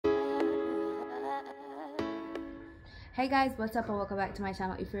Hey guys, what's up and welcome back to my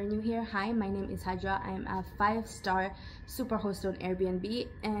channel. If you're new here, hi, my name is Hajra. I am a 5-star super host on Airbnb,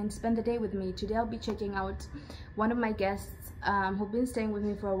 and spend the day with me. Today I'll be checking out one of my guests who've been staying with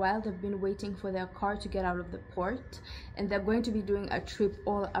me for a while. They've been waiting for their car to get out of the port, and they're going to be doing a trip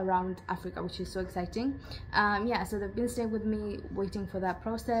all around Africa, which is so exciting. Yeah, so they've been staying with me waiting for that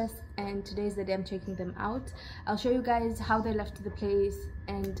process, and today's the day I'm checking them out. I'll show you guys how they left the place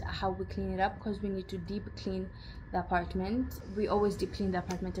and how we clean it up, because we need to deep clean the apartment. We always deep clean the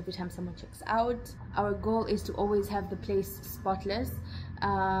apartment every time someone checks out. Our goal is to always have the place spotless.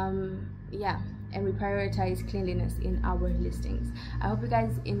 Yeah, and we prioritize cleanliness in our listings. I hope you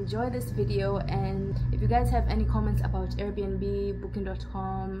guys enjoy this video, and if you guys have any comments about Airbnb,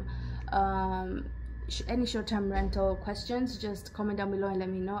 booking.com, any short-term rental questions, just comment down below and let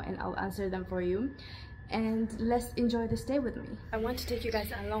me know, and I'll answer them for you. And let's enjoy the stay with me. I want to take you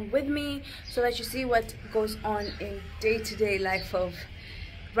guys along with me so that you see what goes on in day-to-day life of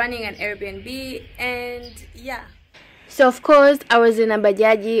running an Airbnb. And yeah, so of course I was in a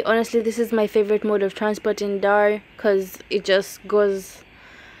bajaji. Honestly, this is my favorite mode of transport in DAR because it just goes,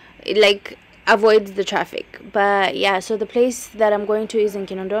 it like avoids the traffic. But yeah, so the place that I'm going to is in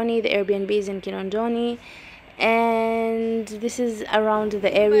Kinondoni. The Airbnb is in Kinondoni, and this is around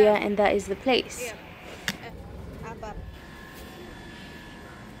the area, and that is the place. Yeah.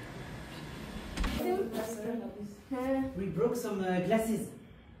 We broke some glasses.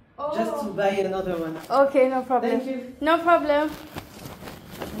 Oh. Just to buy another one. Okay, no problem. Thank you. No problem.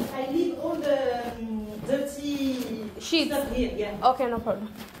 I leave all the dirty sheets stuff here. Yeah. Okay, no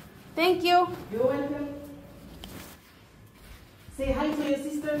problem. Thank you. You're welcome. Say hi to your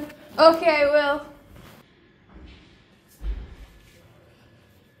sister. Okay, I will.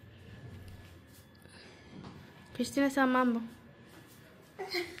 Christina, sa mambo.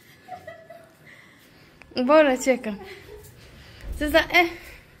 Mbona cheka? Sasa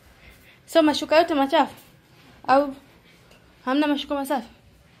so mashuka yote machafu au hamna mashuka masafi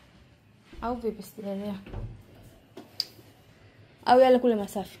au vipi? Sijaelewa. Au yale kule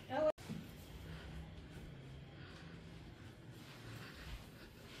masafi?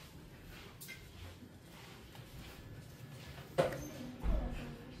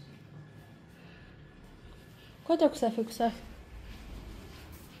 Kote kusafi kusafi.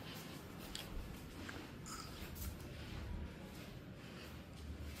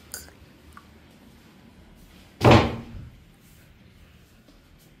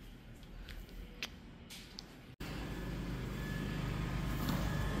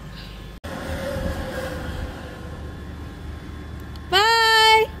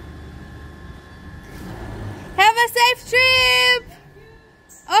 Safe trip.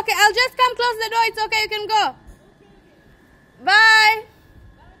 Okay, I'll just come close the door. It's okay, you can go. Bye.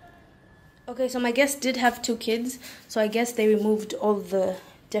 Okay, so my guest did have 2 kids, so I guess they removed all the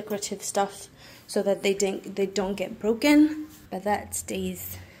decorative stuff so that they don't get broken, but that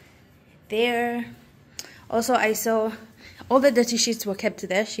stays there. Also, I saw all the dirty sheets were kept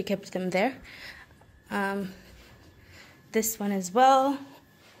there. She kept them there. This one as well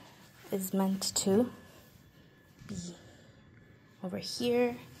is meant to be over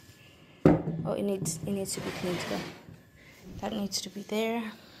here. Oh, it needs to be cleaned though. That needs to be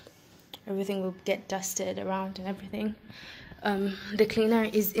there. Everything will get dusted around and everything. The cleaner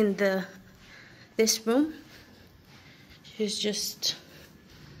is in this room. She's just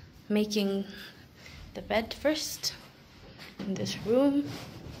making the bed first in this room,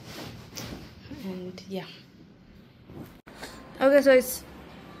 and yeah. Okay, so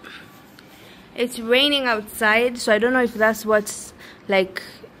it's raining outside, so I don't know if that's what's like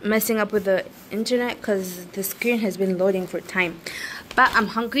messing up with the internet, because the screen has been loading for time. But I'm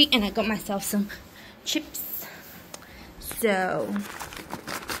hungry and I got myself some chips. So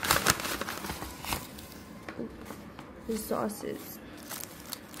the sauces.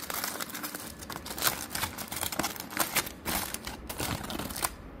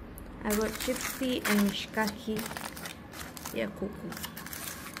 I got chipsy and mishkaki. Yeah, kuku.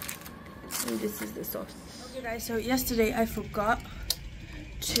 And this is the sauce. Okay guys, so yesterday I forgot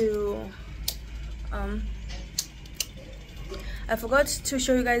to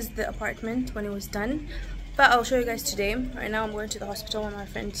show you guys the apartment when it was done, but I'll show you guys today. Right now I'm going to the hospital when my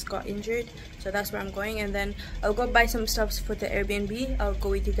friends got injured, so that's where I'm going, and then I'll go buy some stuff for the Airbnb. I'll go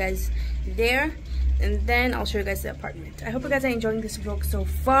with you guys there, and then I'll show you guys the apartment. I hope you guys are enjoying this vlog so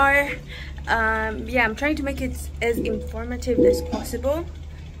far. Yeah, I'm trying to make it as informative as possible,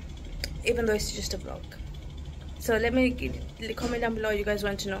 even though it's just a vlog. So let me comment down below what you guys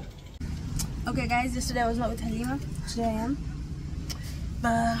want to know. Okay guys, yesterday I was not with Halima, today I am.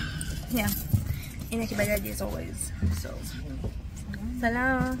 But yeah, in a kibajaji as always. So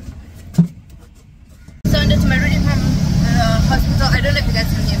SALAAM. So under to my reading from the hospital. I don't know if you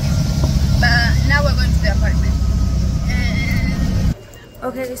guys can hear me, but now we're going to the apartment. And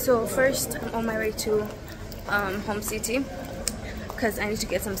okay, so first I'm on my way to Home City because I need to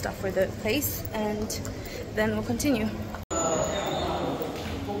get some stuff for the place, and then we'll continue.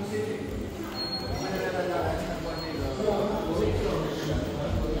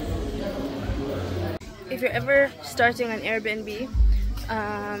 If you're ever starting an Airbnb,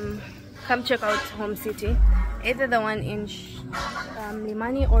 come check out Home City. Either the one in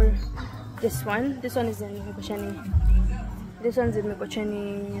Limani or this one. This one is in Mikocheni. This one's in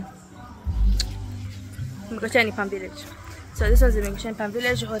Mikocheni Palm Village. So this one's in Mikocheni Palm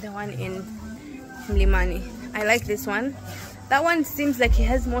Village, or the one in Limani. I like this one. That one seems like it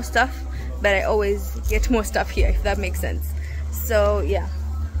has more stuff, but I always get more stuff here, if that makes sense. So yeah,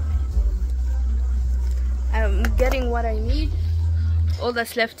 I'm getting what I need. All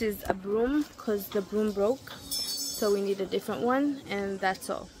that's left is a broom because the broom broke, so we need a different one, and that's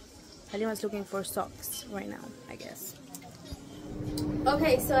all. Halima's looking for socks right now, I guess.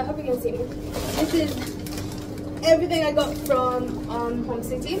 Okay, so I hope you can see me. This is everything I got from Home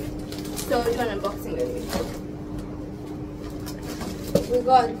City. So do an unboxing with me. We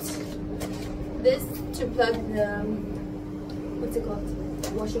got this to plug the, what's it called?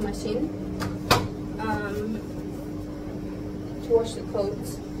 Washing machine. To wash the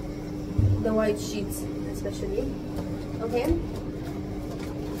clothes, the white sheets especially. Okay.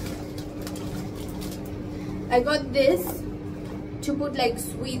 I got this to put like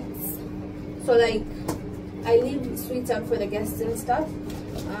sweets. So like I leave sweets out for the guests and stuff.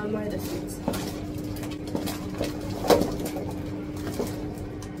 Where are the sweets?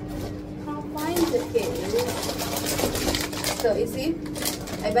 Can't find the thing. So you see,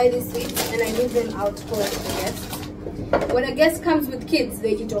 I buy these sweets and I leave them out for the guests. When a guest comes with kids,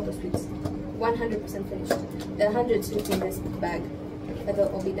 they eat all the sweets. 100% finished. There are 100 sweets in this bag, but they'll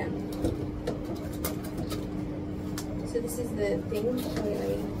all be done. So this is the thing.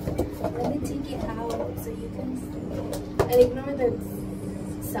 Let me take it out so you can see. And ignore the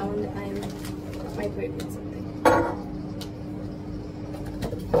sound. I'm microwaving something. I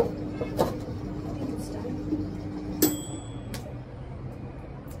think it's done.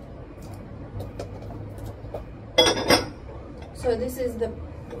 So this is the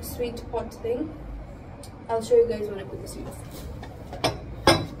sweet pot thing. I'll show you guys when I put the sweets.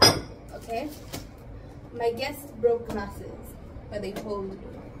 Okay. My guests broke glasses, but they told me.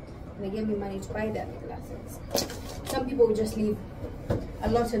 And they gave me money to buy them glasses. Some people would just leave. A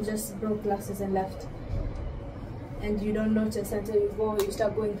lot have just broke glasses and left. And you don't notice until you go, you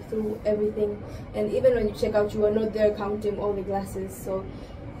start going through everything. And even when you check out, you are not there counting all the glasses. So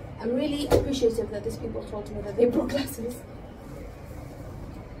I'm really appreciative that these people told me that they broke glasses.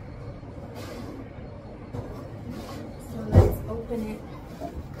 Open it.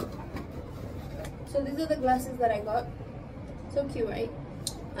 So these are the glasses that I got. So cute, right?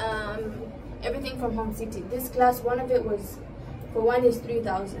 Everything from Home City. This glass, one of it was, for one is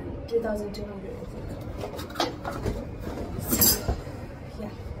 3,200 I think.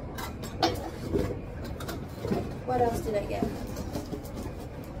 Yeah. What else did I get?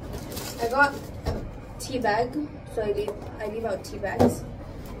 I got a tea bag. So I leave out tea bags.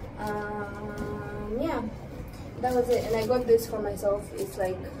 Yeah. That was it, and I got this for myself. It's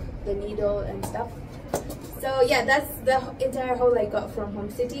like the needle and stuff. So yeah, that's the entire haul I got from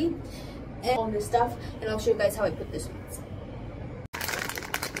Home City and all this stuff, and I'll show you guys how I put this on.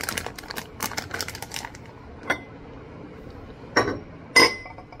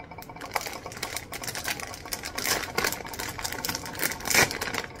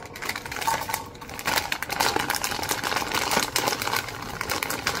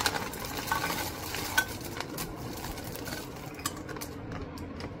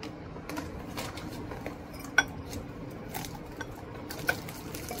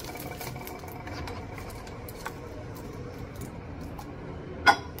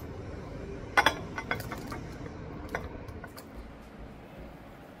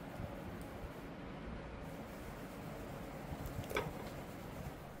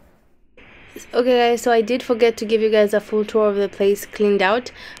 Okay guys, so I did forget to give you guys a full tour of the place cleaned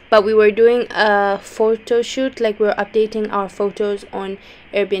out, but we were doing a photo shoot, like we were updating our photos on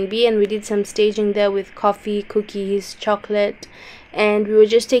Airbnb, and we did some staging there with coffee, cookies, chocolate, and we were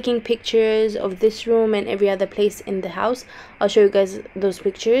just taking pictures of this room and every other place in the house. I'll show you guys those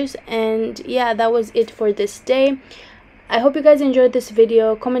pictures, and yeah, that was it for this day. I hope you guys enjoyed this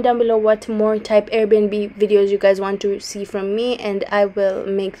video. Comment down below what more type Airbnb videos you guys want to see from me, and I will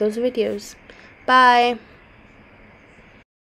make those videos. Bye.